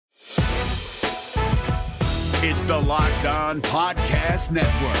It's the Locked On Podcast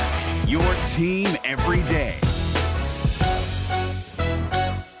Network, your team every day.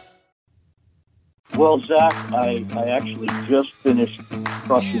 Well, Zach, I actually just finished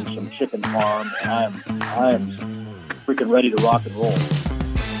crushing some chicken parm, and I am freaking ready to rock and roll.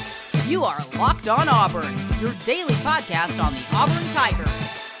 You are Locked On Auburn, your daily podcast on the Auburn Tigers.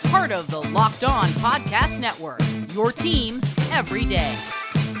 Part of the Locked On Podcast Network, your team every day.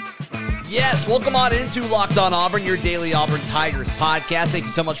 Yes, welcome on into Locked On Auburn, your daily Auburn Tigers podcast. Thank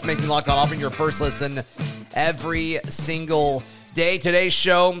you so much for making Locked On Auburn your first listen every single day. Today's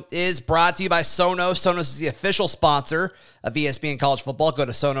show is brought to you by Sonos. Sonos is the official sponsor of ESPN College Football. Go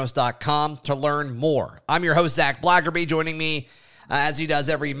to Sonos.com to learn more. I'm your host, Zach Blackerby, joining me as he does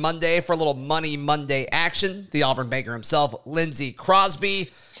every Monday for a little Money Monday action. The Auburn banker himself, Lindsey Crosby.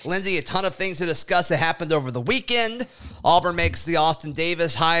 Lindsey, a ton of things to discuss that happened over the weekend. Auburn makes the Austin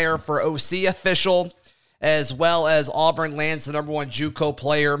Davis hire for OC official, as well as Auburn lands the number one JUCO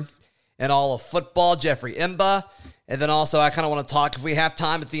player in all of football, Jeffrey Imba. And then also I kind of want to talk, if we have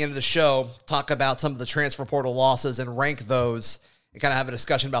time at the end of the show, talk about some of the transfer portal losses and rank those and kind of have a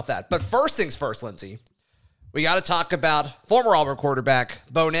discussion about that. But first things first, Lindsey, we got to talk about former Auburn quarterback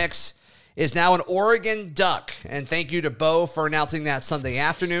Bo Nix is now an Oregon Duck. And thank you to Bo for announcing that Sunday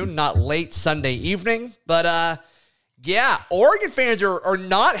afternoon, not late Sunday evening. But yeah, Oregon fans are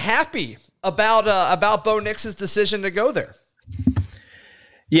not happy about Bo Nix's decision to go there.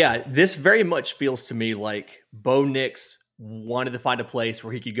 Yeah, this very much feels to me like Bo Nix wanted to find a place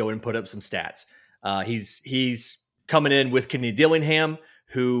where he could go and put up some stats. He's coming in with Kenny Dillingham,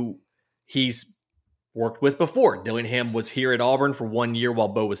 who he's worked with before. Dillingham was here at Auburn for 1 year while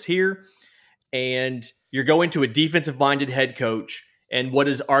Bo was here. And you're going to a defensive-minded head coach and what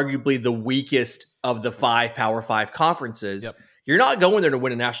is arguably the weakest of the 5 Power 5 conferences. Yep. You're not going there to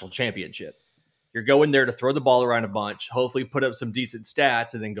win a national championship. You're going there to throw the ball around a bunch, hopefully put up some decent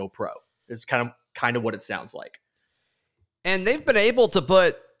stats, and then go pro. It's kind of what it sounds like. And they've been able to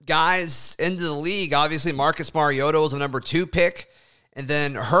put guys into the league. Obviously, Marcus Mariota was the number 2 pick, and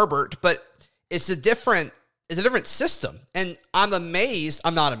then Herbert. But it's a different system. And I'm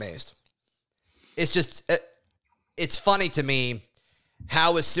not amazed. It's just, it's funny to me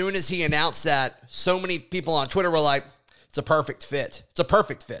how as soon as he announced that, so many people on Twitter were like, it's a perfect fit. It's a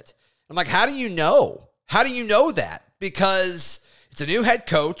perfect fit. I'm like, how do you know? How do you know that? Because it's a new head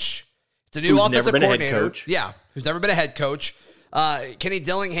coach. It's a new offensive coordinator. Yeah, who's never been a head coach. Kenny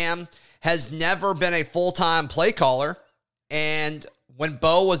Dillingham has never been a full-time play caller. And when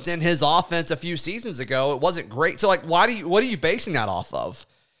Bo was in his offense a few seasons ago, it wasn't great. So, like, what are you basing that off of?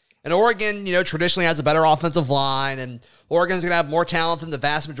 And Oregon, traditionally has a better offensive line, and Oregon's going to have more talent than the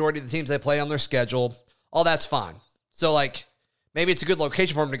vast majority of the teams they play on their schedule. All that's fine. So, like, maybe it's a good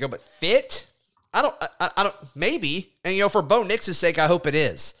location for him to go, but fit? I don't, maybe. And, for Bo Nix's sake, I hope it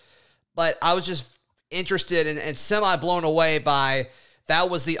is. But I was just interested and semi-blown away by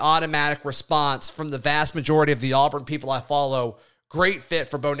that was the automatic response from the vast majority of the Auburn people I follow. Great fit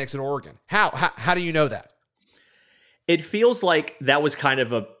for Bo Nix in Oregon. How do you know that? It feels like that was kind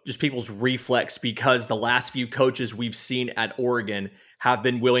of just people's reflex because the last few coaches we've seen at Oregon have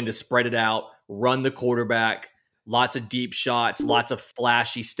been willing to spread it out, run the quarterback, lots of deep shots, lots of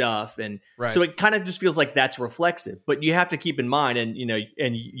flashy stuff. And so it kind of just feels like that's reflexive. But you have to keep in mind, and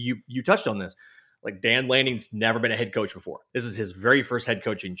you touched on this, like Dan Lanning's never been a head coach before. This is his very first head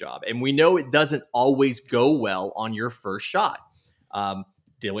coaching job. And we know it doesn't always go well on your first shot.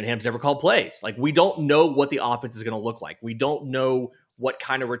 Dillingham's never called plays. Like, we don't know what the offense is going to look like. We don't know what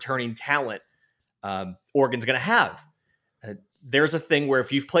kind of returning talent Oregon's going to have. There's a thing where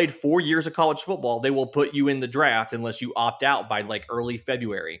if you've played 4 years of college football, they will put you in the draft unless you opt out by like early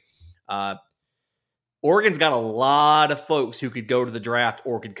February. Oregon's got a lot of folks who could go to the draft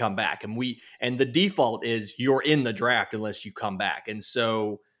or could come back. And the default is you're in the draft unless you come back. And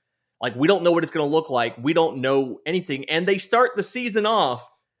so, like, we don't know what it's going to look like. We don't know anything. And they start the season off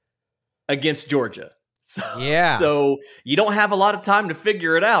against Georgia. So you don't have a lot of time to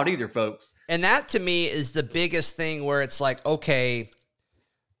figure it out either, folks. And that to me is the biggest thing where it's like, okay,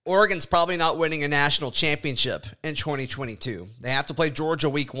 Oregon's probably not winning a national championship in 2022. They have to play Georgia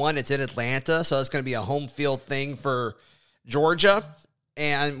week 1. It's in Atlanta, so it's going to be a home field thing for Georgia.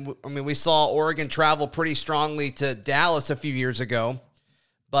 And, I mean, we saw Oregon travel pretty strongly to Dallas a few years ago,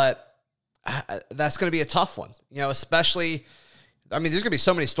 but that's going to be a tough one, especially – I mean, there's going to be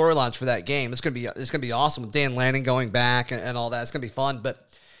so many storylines for that game. It's going to be awesome with Dan Lanning going back and all that. It's going to be fun. But,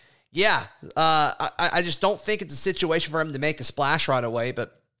 yeah, I just don't think it's a situation for him to make a splash right away.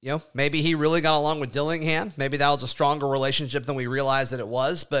 But, maybe he really got along with Dillingham. Maybe that was a stronger relationship than we realized that it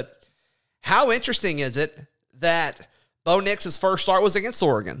was. But how interesting is it that Bo Nix's first start was against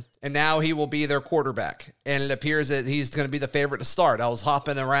Oregon, and now he will be their quarterback. And it appears that he's going to be the favorite to start. I was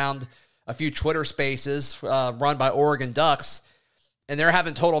hopping around a few Twitter spaces run by Oregon Ducks, and they're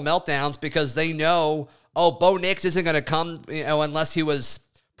having total meltdowns because they know, Bo Nix isn't going to come, unless he was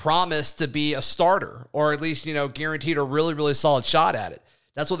promised to be a starter or at least, guaranteed a really, really solid shot at it.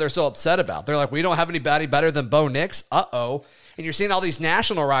 That's what they're so upset about. They're like, we don't have anybody better than Bo Nix. Uh-oh. And you're seeing all these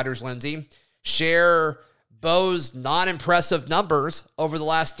national writers, Lindsay, share Bo's non-impressive numbers over the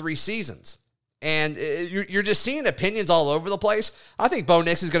last 3 seasons. And you're just seeing opinions all over the place. I think Bo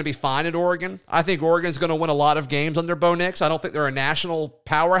Nix is going to be fine at Oregon. I think Oregon's going to win a lot of games under Bo Nix. I don't think they're a national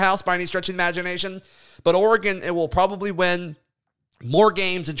powerhouse by any stretch of the imagination. But Oregon, it will probably win more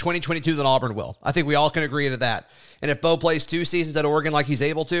games in 2022 than Auburn will. I think we all can agree to that. And if Bo plays 2 seasons at Oregon like he's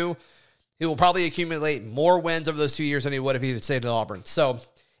able to, he will probably accumulate more wins over those 2 years than he would if he had stayed at Auburn. So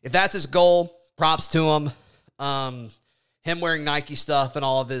if that's his goal, props to him. Him wearing Nike stuff and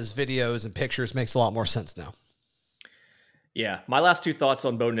all of his videos and pictures makes a lot more sense now. Yeah, my last 2 thoughts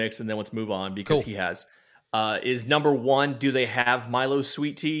on Bo Nix, and then let's move on because he has, is number 1, do they have Milo's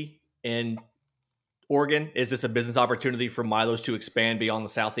Sweet Tea in Oregon? Is this a business opportunity for Milo's to expand beyond the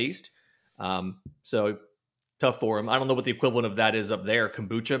Southeast? So tough for him. I don't know what the equivalent of that is up there.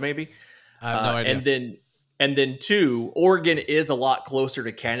 Kombucha, maybe? I have no idea. And then 2, Oregon is a lot closer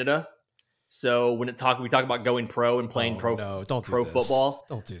to Canada. So when we talk about going pro and playing pro football.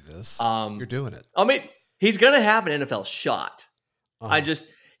 Don't do this. You're doing it. I mean, he's going to have an NFL shot.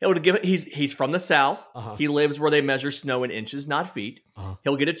 He's from the South. He lives where they measure snow in inches, not feet.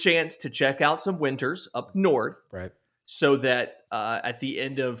 He'll get a chance to check out some winters up north. Right. So that at the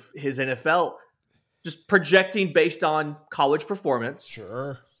end of his NFL, just projecting based on college performance.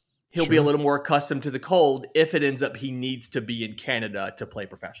 He'll be a little more accustomed to the cold if it ends up he needs to be in Canada to play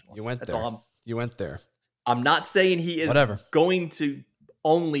professional. You went there. I'm not saying he is going to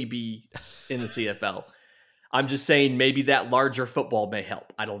only be in the CFL. I'm just saying maybe that larger football may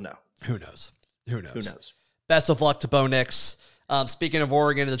help. I don't know. Who knows? Best of luck to Bo Nix. Speaking of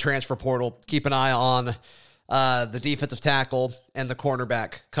Oregon and the transfer portal, keep an eye on the defensive tackle and the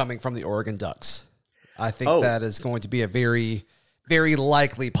cornerback coming from the Oregon Ducks. I think that is going to be a very, very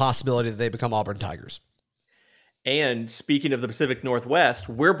likely possibility that they become Auburn Tigers. And speaking of the Pacific Northwest,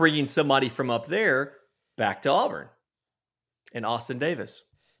 we're bringing somebody from up there back to Auburn, and Austin Davis.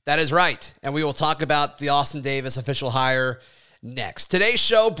 That is right. And we will talk about the Austin Davis official hire next. Today's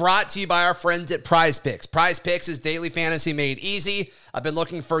show brought to you by our friends at Prize Picks. Prize Picks is daily fantasy made easy. I've been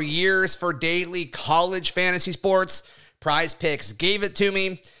looking for years for daily college fantasy sports. Prize Picks gave it to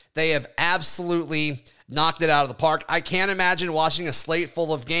me. They have absolutely knocked it out of the park. I can't imagine watching a slate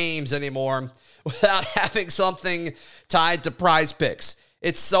full of games anymore without having something tied to Prize Picks.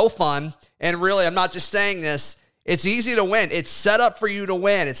 It's so fun. And really, I'm not just saying this. It's easy to win. It's set up for you to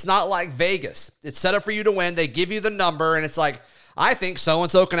win. It's not like Vegas. It's set up for you to win. They give you the number, and it's like, I think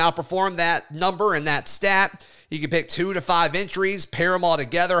so-and-so can outperform that number and that stat. You can pick 2 to 5 entries, pair them all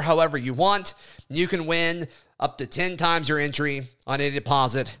together however you want. You can win up to 10 times your entry on any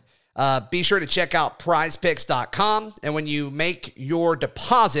deposit. Be sure to check out prizepicks.com, and when you make your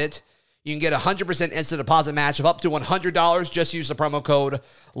deposit, you can get a 100% instant deposit match of up to $100. Just use the promo code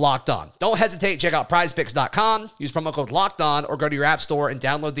LOCKEDON. Don't hesitate. Check out prizepicks.com. Use promo code LOCKEDON or go to your app store and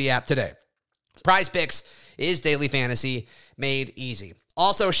download the app today. Prize Picks is daily fantasy made easy.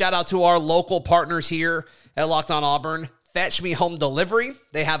 Also, shout out to our local partners here at Locked On Auburn, Fetch Me Home Delivery.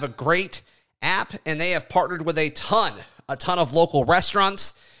 They have a great app, and they have partnered with a ton of local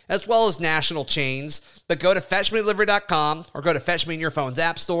restaurants as well as national chains. But go to fetchmedelivery.com or go to Fetch Me in your phone's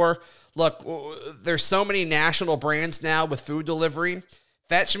app store. Look, there's so many national brands now with food delivery.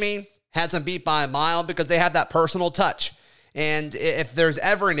 Fetch Me has them beat by a mile because they have that personal touch. And if there's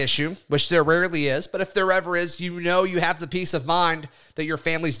ever an issue, which there rarely is, but if there ever is, you know you have the peace of mind that your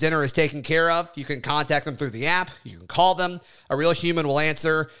family's dinner is taken care of. You can contact them through the app. You can call them. A real human will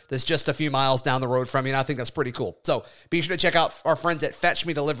answer. That's just a few miles down the road from you, and I think that's pretty cool. So be sure to check out our friends at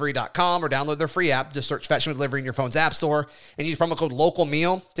fetchmedelivery.com or download their free app. Just search Fetch Me Delivery in your phone's app store and use promo code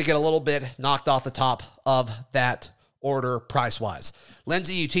LOCALMEAL to get a little bit knocked off the top of that order price-wise.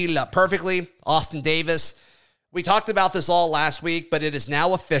 Lindsay, you teed it up perfectly. Austin Davis. We talked about this all last week, but it is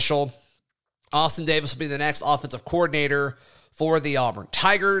now official. Austin Davis will be the next offensive coordinator for the Auburn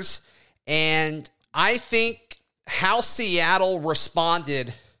Tigers. And I think how Seattle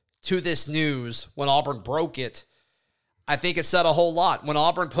responded to this news when Auburn broke it, I think it said a whole lot. When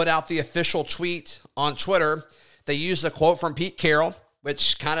Auburn put out the official tweet on Twitter, they used a quote from Pete Carroll,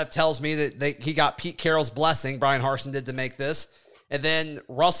 which kind of tells me that he got Pete Carroll's blessing, Brian Harsin did, to make this. And then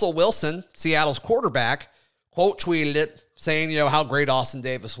Russell Wilson, Seattle's quarterback, quote tweeted it, saying, how great Austin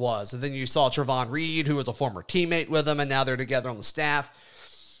Davis was. And then you saw Trevon Reed, who was a former teammate with him, and now they're together on the staff.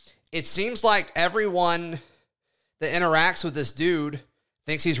 It seems like everyone that interacts with this dude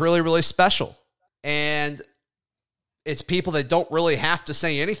thinks he's really, really special. And it's people that don't really have to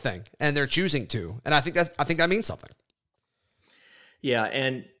say anything, and they're choosing to. And I think that means something. Yeah,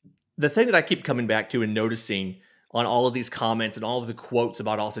 and the thing that I keep coming back to and noticing on all of these comments and all of the quotes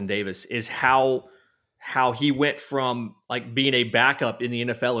about Austin Davis is how he went from like being a backup in the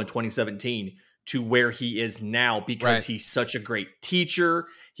NFL in 2017 to where he is now, because he's such a great teacher.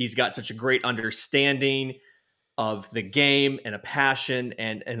 He's got such a great understanding of the game and a passion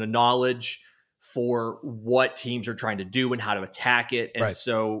and a knowledge for what teams are trying to do and how to attack it. And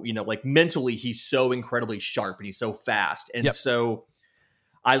so, like mentally, he's so incredibly sharp and he's so fast. And so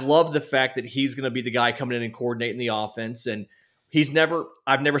I love the fact that he's going to be the guy coming in and coordinating the offense. And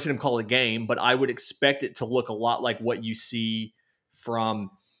I've never seen him call a game, but I would expect it to look a lot like what you see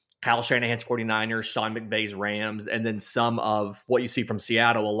from Kyle Shanahan's 49ers, Sean McVay's Rams, and then some of what you see from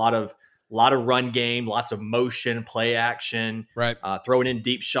Seattle, a lot of run game, lots of motion, play action, throwing in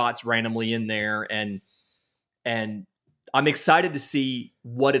deep shots randomly in there. And I'm excited to see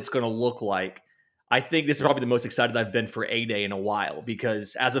what it's going to look like. I think this is probably the most excited I've been for A-Day in a while,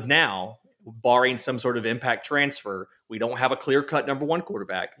 because as of now, barring some sort of impact transfer, we don't have a clear-cut number one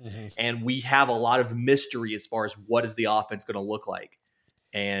quarterback, and we have a lot of mystery as far as what is the offense going to look like.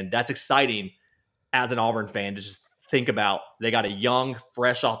 And that's exciting as an Auburn fan to just think about. They got a young,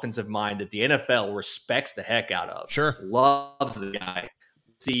 fresh offensive mind that the NFL respects the heck out of. Sure. Loves the guy.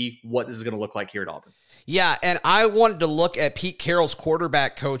 See what this is going to look like here at Auburn. Yeah, and I wanted to look at Pete Carroll's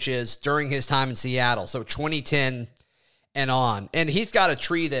quarterback coaches during his time in Seattle, so 2010 and on. And he's got a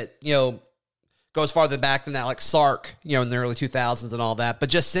tree that, goes farther back than that, like Sark, in the early 2000s and all that. But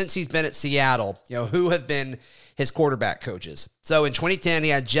just since he's been at Seattle, who have been his quarterback coaches? So in 2010, he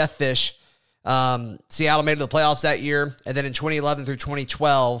had Jeff Fish. Seattle made it to the playoffs that year. And then in 2011 through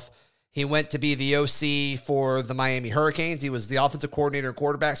 2012, he went to be the OC for the Miami Hurricanes. He was the offensive coordinator and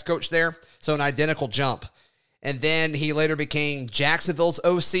quarterbacks coach there. So an identical jump. And then he later became Jacksonville's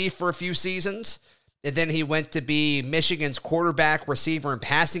OC for a few seasons. And then he went to be Michigan's quarterback, receiver, and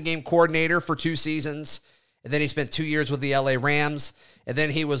passing game coordinator for 2 seasons. And then he spent 2 years with the LA Rams. And then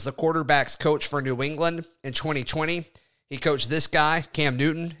he was the quarterback's coach for New England in 2020. He coached this guy, Cam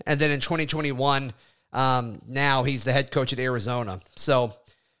Newton. And then in 2021, now he's the head coach at Arizona. So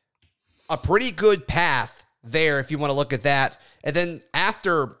a pretty good path there if you want to look at that. And then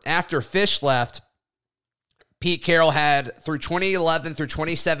after Fish left, Pete Carroll had, through 2011 through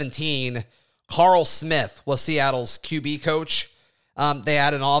 2017, Carl Smith was Seattle's QB coach. They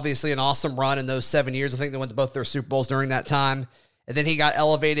had obviously an awesome run in those 7 years. I think they went to both their Super Bowls during that time. And then he got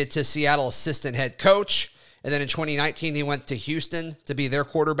elevated to Seattle assistant head coach. And then in 2019, he went to Houston to be their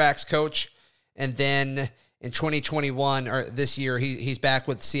quarterback's coach. And then in 2021, or this year, he's back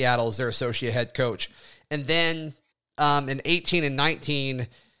with Seattle as their associate head coach. And then in 18 and 19,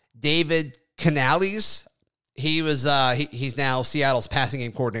 David Canales, he was he's now Seattle's passing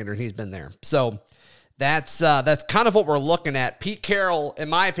game coordinator, and he's been there. So that's kind of what we're looking at. Pete Carroll, in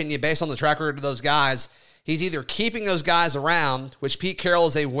my opinion, based on the track record of those guys, he's either keeping those guys around, which Pete Carroll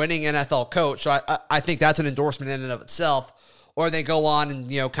is a winning NFL coach, so I think that's an endorsement in and of itself, or they go on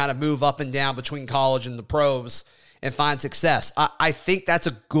and kind of move up and down between college and the pros and find success. I think that's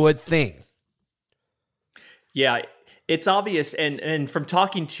a good thing. Yeah, it's obvious, and from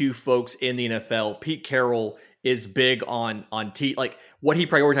talking to folks in the NFL, Pete Carroll is big on like what he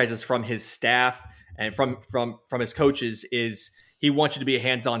prioritizes from his staff and from his coaches is he wants you to be a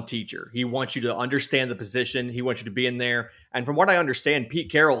hands-on teacher. He wants you to understand the position. He wants you to be in there. And from what I understand,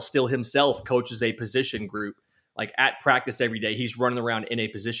 Pete Carroll still himself coaches a position group. Like at practice every day, he's running around in a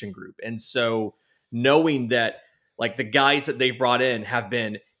position group. And so knowing that like the guys that they've brought in have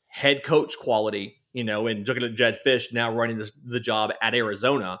been head coach quality, and looking at Jed Fish now running the job at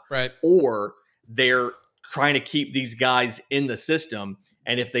Arizona, right? Or they're trying to keep these guys in the system.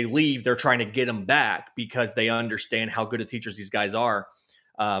 And if they leave, they're trying to get them back because they understand how good of teachers these guys are.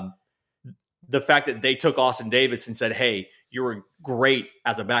 The fact that they took Austin Davis and said, hey, you were great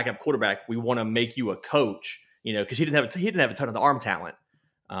as a backup quarterback. We want to make you a coach, because he didn't have a ton of the arm talent.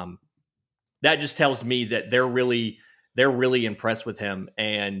 That just tells me that they're really impressed with him.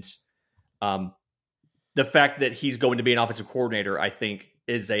 And the fact that he's going to be an offensive coordinator, I think,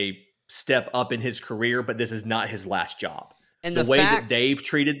 is a step up in his career, but this is not his last job. And the way that they've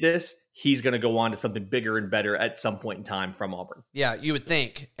treated this, he's going to go on to something bigger and better at some point in time from Auburn. Yeah, you would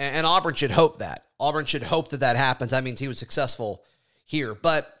think. And Auburn should hope that. Auburn should hope that happens. That means he was successful here.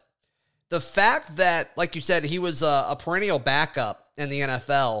 But the fact that, like you said, he was a perennial backup in the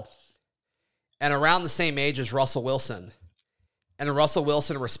NFL and around the same age as Russell Wilson, and Russell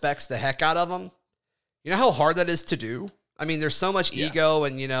Wilson respects the heck out of him, you know how hard that is to do? I mean, there's so much ego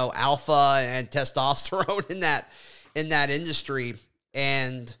and, alpha and testosterone in that industry.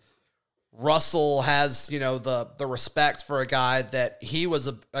 And Russell has, the respect for a guy that he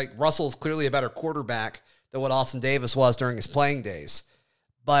was Russell's clearly a better quarterback than what Austin Davis was during his playing days.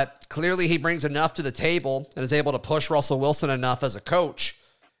 But clearly he brings enough to the table and is able to push Russell Wilson enough as a coach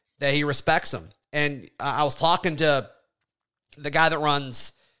that he respects him. And I was talking to the guy that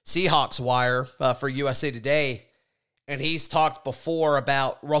runs Seahawks Wire for USA Today, and he's talked before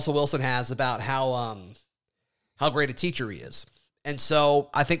about Russell Wilson about how great a teacher he is. And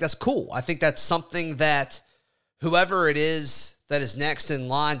so I think that's cool. I think that's something that whoever it is that is next in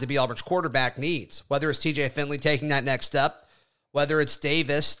line to be Auburn's quarterback needs, whether it's TJ Finley taking that next step, whether it's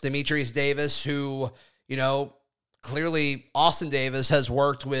Demetrius Davis, who, clearly Austin Davis has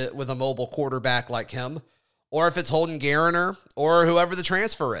worked with a mobile quarterback like him, or if it's Holden Gariner or whoever the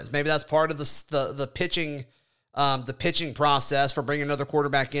transfer is. Maybe that's part of the pitching process for bringing another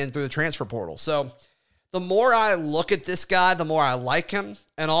quarterback in through the transfer portal. So the more I look at this guy, the more I like him.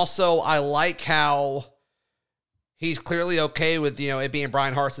 And also I like how he's clearly okay with, it being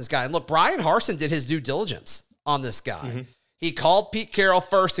Brian Harson's guy. And look, Brian Harsin did his due diligence on this guy. Mm-hmm. He called Pete Carroll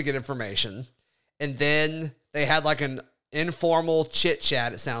first to get information, and then they had like an informal chit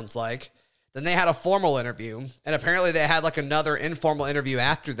chat, it sounds like. Then they had a formal interview, and apparently they had like another informal interview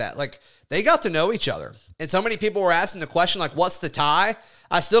after that. Like, they got to know each other. And so many people were asking the question, like, what's the tie?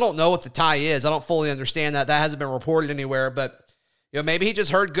 I still don't know what the tie is. I don't fully understand that. That hasn't been reported anywhere, but maybe he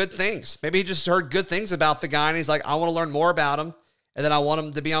just heard good things. Maybe he just heard good things about the guy, and he's like, I want to learn more about him, and then I want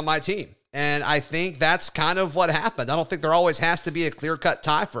him to be on my team. And I think that's kind of what happened. I don't think there always has to be a clear-cut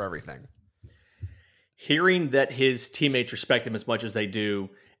tie for everything. Hearing that his teammates respect him as much as they do,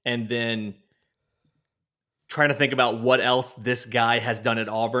 and then trying to think about what else this guy has done at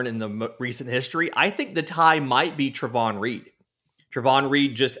Auburn in the recent history, I think the tie might be Trevon Reed. Trevon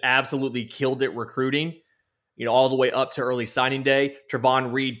Reed just absolutely killed it recruiting, all the way up to early signing day.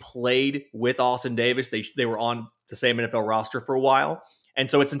 Trevon Reed played with Austin Davis. They were on the same NFL roster for a while. And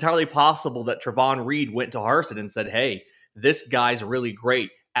so it's entirely possible that Trevon Reed went to Harsin and said, hey, this guy's really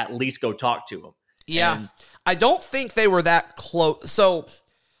great. At least go talk to him. Yeah. And I don't think they were that close. So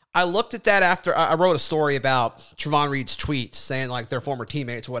I looked at that after I wrote a story about Trevon Reed's tweet saying like they're former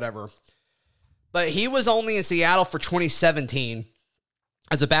teammates or whatever. But he was only in Seattle for 2017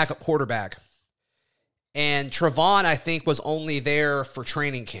 as a backup quarterback. And Trevon, I think, was only there for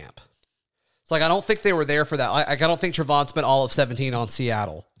training camp. It's like, I don't think they were there for that. I don't think Trevon spent all of 17 on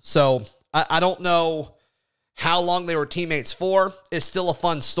Seattle. So I don't know how long they were teammates for. It's still a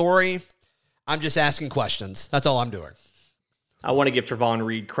fun story. I'm just asking questions. That's all I'm doing. I want to give Trevon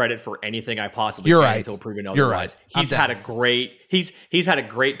Reed credit for anything I possibly can until proven otherwise. You're right. He's had a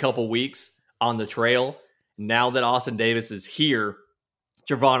great couple weeks on the trail. Now that Austin Davis is here,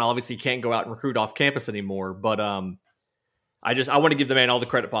 Trevon obviously can't go out and recruit off campus anymore. But I want to give the man all the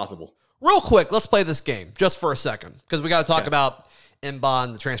credit possible. Real quick, let's play this game just for a second because we got to talk about Mba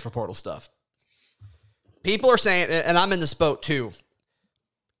and the transfer portal stuff. People are saying, and I'm in this boat too,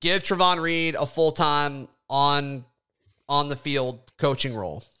 give Trevon Reed a full-time on the field coaching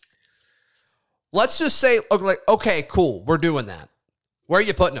role. Let's just say, okay, cool, we're doing that. Where are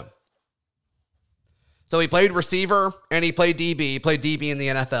you putting him? So he played receiver and he played DB. He played DB in the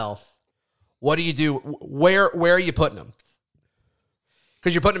NFL. What do you do? Where are you putting him?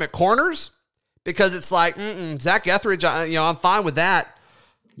 Because you're putting him at corners? Because it's like, Zach Etheridge, I'm fine with that.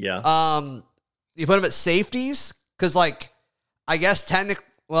 Yeah. You put him at safeties? Because, I guess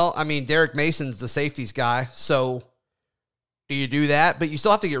technically, Derek Mason's the safeties guy, so do you do that? But you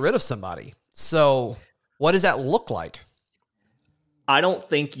still have to get rid of somebody. So what does that look like? I don't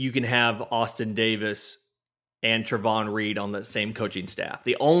think you can have Austin Davis and Trevon Reed on the same coaching staff.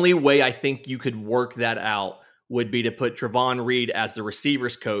 The only way I think you could work that out would be to put Trevon Reed as the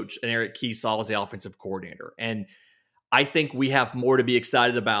receivers coach and Eric Kiesau as the offensive coordinator. And I think we have more to be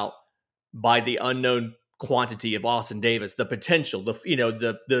excited about by the unknown quantity of Austin Davis, the potential,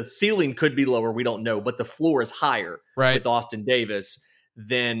 the ceiling could be lower. We don't know, but the floor is higher with Austin Davis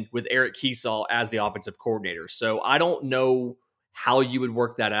than with Eric Kiesau as the offensive coordinator. So I don't know how you would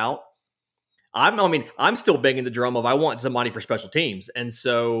work that out. I'm still banging the drum of I want somebody for special teams. And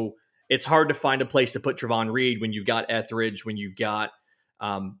so it's hard to find a place to put Trevon Reed when you've got Etheridge, when you've got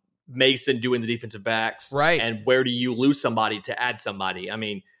Mason doing the defensive backs. Right. And where do you lose somebody to add somebody? I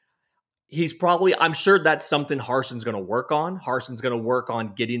mean, I'm sure that's something Harson's going to work on. Harson's going to work on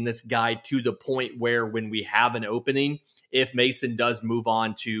getting this guy to the point where when we have an opening, if Mason does move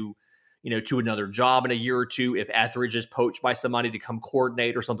on to, to another job in a year or two, if Etheridge is poached by somebody to come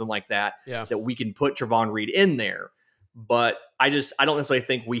coordinate or something like that, that we can put Trevon Reed in there. But I don't necessarily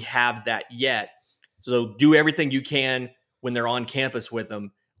think we have that yet. So do everything you can when they're on campus with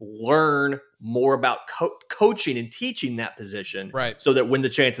them. Learn more about coaching and teaching that position, right? So that when the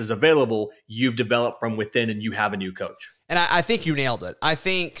chance is available, you've developed from within and you have a new coach. And I think you nailed it. I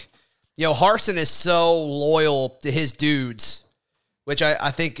think, Harsin is so loyal to his dudes, which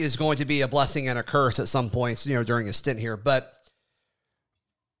I think is going to be a blessing and a curse at some points, during his stint here. But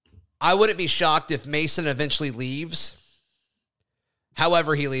I wouldn't be shocked if Mason eventually leaves.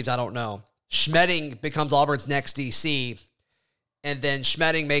 However he leaves, I don't know. Schmedding becomes Auburn's next DC. And then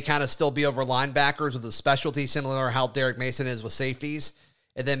Schmedding may kind of still be over linebackers with a specialty similar to how Derek Mason is with safeties.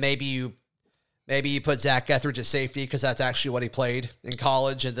 And then maybe you put Zach Etheridge at safety because that's actually what he played in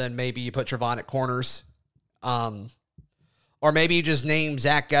college. And then maybe you put Trevon at corners. Or maybe you just name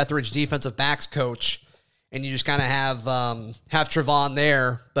Zach Etheridge defensive backs coach and you just kind of have Trevon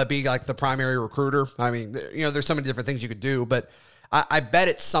there, but be like the primary recruiter. I mean, there's so many different things you could do, but I bet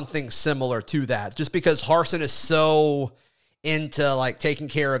it's something similar to that just because Harsin is so into like taking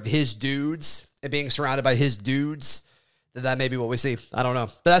care of his dudes and being surrounded by his dudes, that may be what we see. I don't know.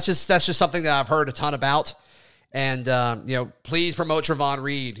 But that's just something that I've heard a ton about. And, please promote Trevon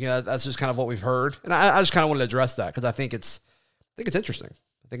Reed. That's just kind of what we've heard. And I just kind of wanted to address that because I think it's interesting.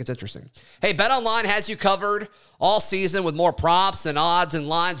 Hey, BetOnline has you covered all season with more props and odds and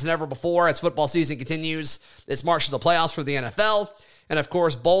lines than ever before as football season continues. It's March to the playoffs for the NFL. And, of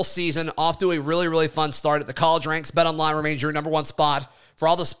course, bowl season off to a really, really fun start at the college ranks. BetOnline remains your number one spot for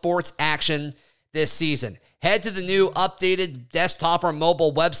all the sports action this season. Head to the new updated desktop or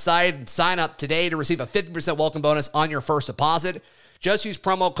mobile website and sign up today to receive a 50% welcome bonus on your first deposit. Just use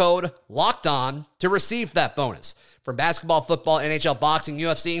promo code LOCKEDON to receive that bonus. From basketball, football, NHL, boxing,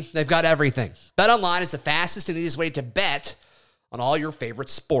 UFC, they've got everything. BetOnline is the fastest and easiest way to bet on all your favorite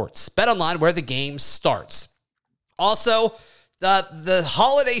sports. BetOnline, where the game starts. Also, the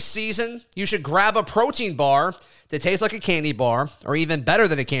holiday season, you should grab a protein bar that tastes like a candy bar, or even better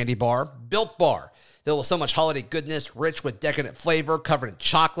than a candy bar, Built Bar. Filled with so much holiday goodness, rich with decadent flavor, covered in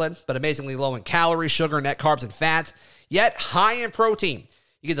chocolate, but amazingly low in calories, sugar, net carbs, and fat, yet high in protein.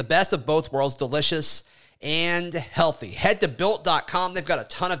 You get the best of both worlds, delicious and healthy. Head to Built.com. They've got a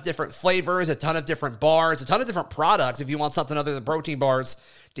ton of different flavors, a ton of different bars, a ton of different products if you want something other than protein bars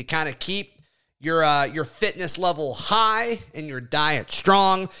to kind of keep your fitness level high and your diet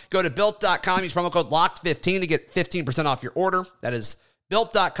strong. Go to Built.com. Use promo code LOCKED15 to get 15% off your order. That is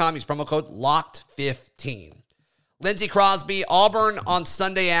Built.com. Use promo code LOCKED15. Lindsey Crosby, Auburn on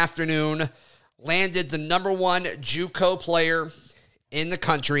Sunday afternoon, landed the number one JUCO player in the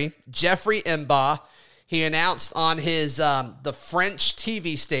country, Jeffrey Mba. He announced on his the French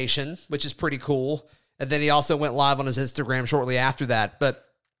TV station, which is pretty cool. And then he also went live on his Instagram shortly after that. But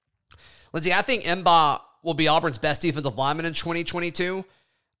Lindsey, I think Mba will be Auburn's best defensive lineman in 2022.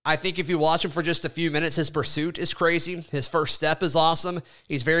 I think if you watch him for just a few minutes, his pursuit is crazy. His first step is awesome.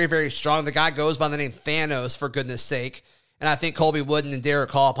 He's very, very strong. The guy goes by the name Thanos, for goodness sake. And I think Colby Wooden and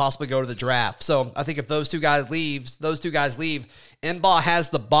Derek Hall possibly go to the draft. So I think if those two guys leave, Mba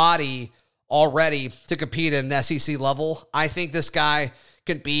has the body already to compete at an SEC level. I think this guy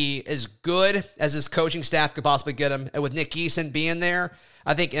can be as good as his coaching staff could possibly get him. And with Nick Eason being there,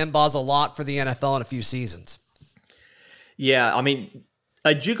 I think Mba's a lot for the NFL in a few seasons. Yeah, I mean,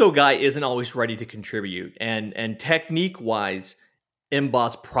 a JUCO guy isn't always ready to contribute. And technique-wise,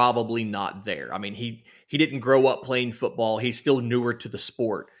 Mba's probably not there. I mean, he didn't grow up playing football. He's still newer to the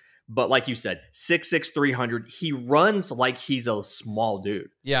sport. But like you said, 6'6", 300, he runs like he's a small dude.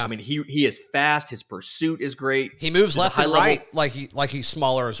 Yeah. I mean, he is fast. His pursuit is great. He moves left and right like he's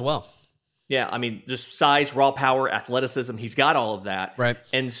smaller as well. Yeah, I mean, just size, raw power, athleticism. He's got all of that. Right.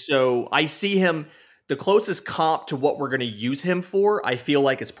 And so I see him, the closest comp to what we're going to use him for, I feel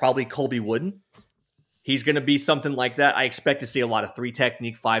like it's probably Colby Wooden. He's going to be something like that. I expect to see a lot of 3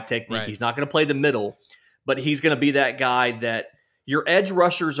 technique, 5 technique. Right. He's not going to play the middle, but he's going to be that guy that your edge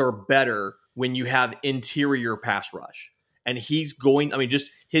rushers are better when you have interior pass rush. And he's going, I mean, just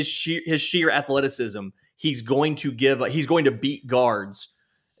his sheer athleticism, he's going to beat guards,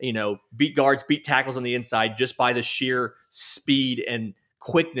 beat tackles on the inside just by the sheer speed and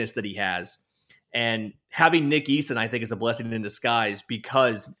quickness that he has. And having Nick Eason, I think, is a blessing in disguise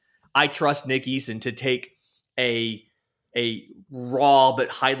because I trust Nick Eason to take a raw but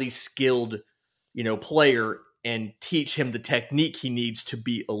highly skilled, player and teach him the technique he needs to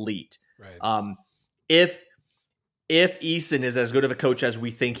be elite. Right. If Eason is as good of a coach as we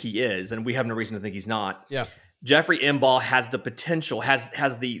think he is, and we have no reason to think he's not, Jeffrey Embaugh has the potential,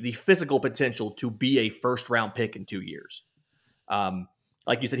 has the physical potential to be a first-round pick in 2 years.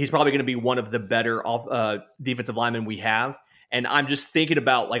 Like you said, he's probably going to be one of the better defensive linemen we have. And I'm just thinking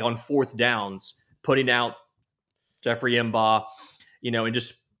about, like, on fourth downs, putting out Jeffrey Embaugh,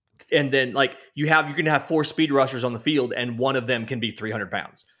 and then, like, you can have 4 speed rushers on the field, and one of them can be 300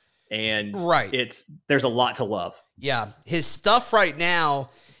 pounds. And there's a lot to love. Yeah. His stuff right now,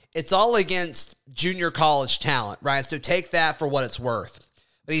 it's all against junior college talent, right? So take that for what it's worth.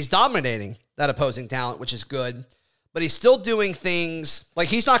 But he's dominating that opposing talent, which is good. But he's still doing things, like,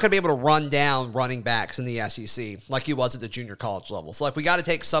 he's not going to be able to run down running backs in the SEC like he was at the junior college level. So, like, we got to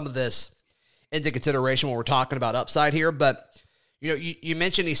take some of this into consideration when we're talking about upside here. But, you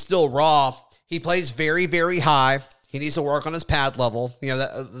mentioned he's still raw. He plays very, very high. He needs to work on his pad level.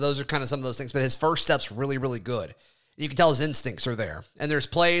 Those are kind of some of those things. But his first step's really, really good. You can tell his instincts are there. And there's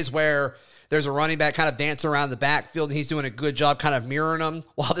plays where there's a running back kind of dancing around the backfield, and he's doing a good job kind of mirroring him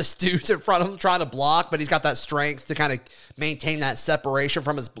while this dude's in front of him trying to block, but he's got that strength to kind of maintain that separation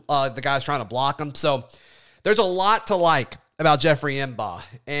from the guys trying to block him. So there's a lot to like about Jeffrey Embaugh,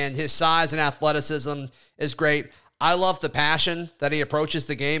 and his size and athleticism is great. I love the passion that he approaches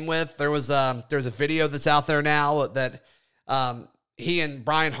the game with. There's a video that's out there now that he and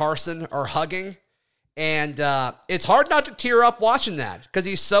Brian Harsin are hugging. And it's hard not to tear up watching that because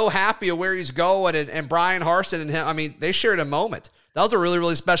he's so happy of where he's going. And Brian Harsin and him, I mean, they shared a moment. That was a really,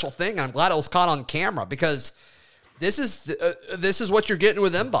 really special thing. I'm glad it was caught on camera because this is what you're getting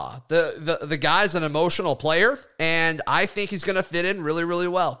with Embaugh. The guy's an emotional player, and I think he's going to fit in really, really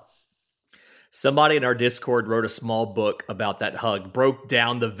well. Somebody in our Discord wrote a small book about that hug, broke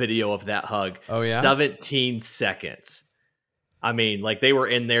down the video of that hug. Oh, yeah? 17 seconds. I mean, like, they were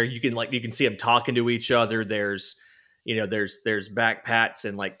in there. You can see them talking to each other. There's back pats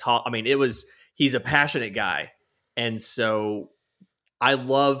and, like, talk. I mean, he's a passionate guy. And so I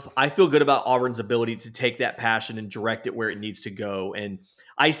feel good about Auburn's ability to take that passion and direct it where it needs to go. And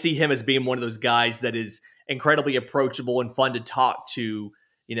I see him as being one of those guys that is incredibly approachable and fun to talk to,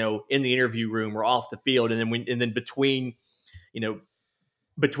 in the interview room or off the field. And then between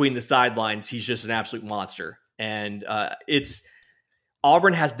the sidelines, he's just an absolute monster. And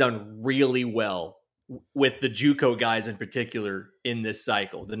Auburn has done really well with the JUCO guys in particular in this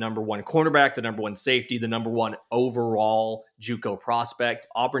cycle. The number 1 cornerback, the number 1 safety, the number 1 overall JUCO prospect.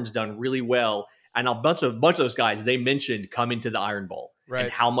 Auburn's done really well. And a bunch of those guys, they mentioned coming to the Iron Bowl, right,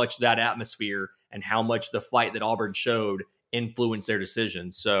 and how much that atmosphere and how much the fight that Auburn showed influenced their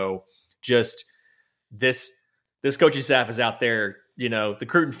decision. So just this coaching staff is out there. The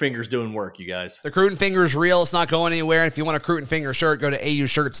Cruton Finger's doing work, you guys. The Cruton Finger's real. It's not going anywhere. If you want a Cruton Finger shirt, go to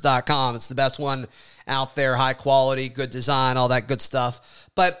aushirts.com. It's the best one out there. High quality, good design, all that good stuff.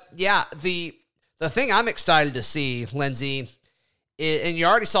 But, yeah, the thing I'm excited to see, Lindsay, and you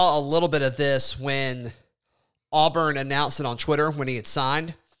already saw a little bit of this when Auburn announced it on Twitter when he had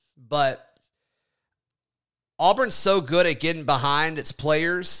signed, but Auburn's so good at getting behind its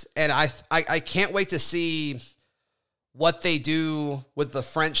players, and I can't wait to see what they do with the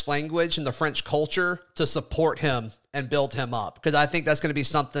French language and the French culture to support him and build him up. Because I think that's going to be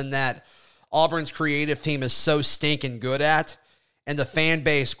something that Auburn's creative team is so stinking good at, and the fan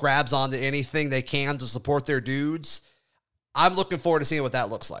base grabs onto anything they can to support their dudes. I'm looking forward to seeing what that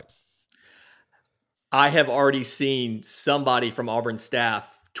looks like. I have already seen somebody from Auburn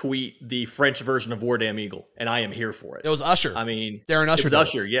staff tweet the French version of War Damn Eagle, and I am here for it. It was Usher. I mean, Darren Usher. It was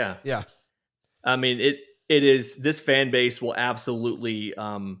Usher, yeah. Yeah. I mean, it is, this fan base will absolutely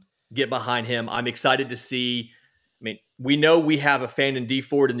get behind him. I'm excited to see, I mean, we know we have a fan in D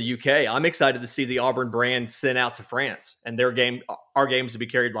Ford in the UK. I'm excited to see the Auburn brand sent out to France and our games to be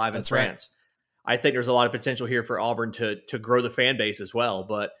carried live in France. Right. I think there's a lot of potential here for Auburn to grow the fan base as well,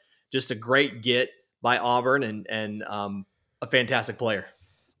 but just a great get by Auburn and a fantastic player.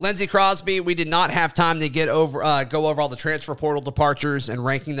 Lindsey Crosby, we did not have time to go over all the transfer portal departures and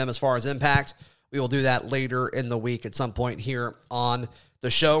ranking them as far as impact. We will do that later in the week at some point here on the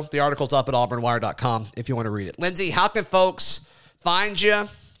show. The article's up at auburnwire.com if you want to read it. Lindsey, how can folks find you,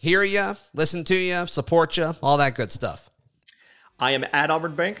 hear you, listen to you, support you, all that good stuff? I am at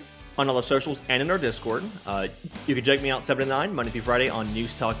Auburn Bank on all the socials and in our Discord. You can check me out 7 to 9, Monday through Friday on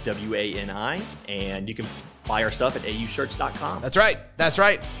News Talk WANI, and you can buy our stuff at aushirts.com. That's right. That's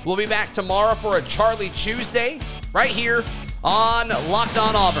right. We'll be back tomorrow for a Charlie Tuesday right here on Locked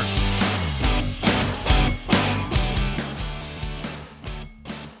On Auburn.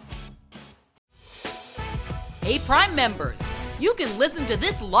 Hey, Prime members, you can listen to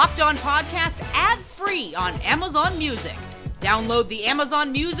this Locked On podcast ad-free on Amazon Music. Download the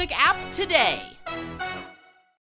Amazon Music app today.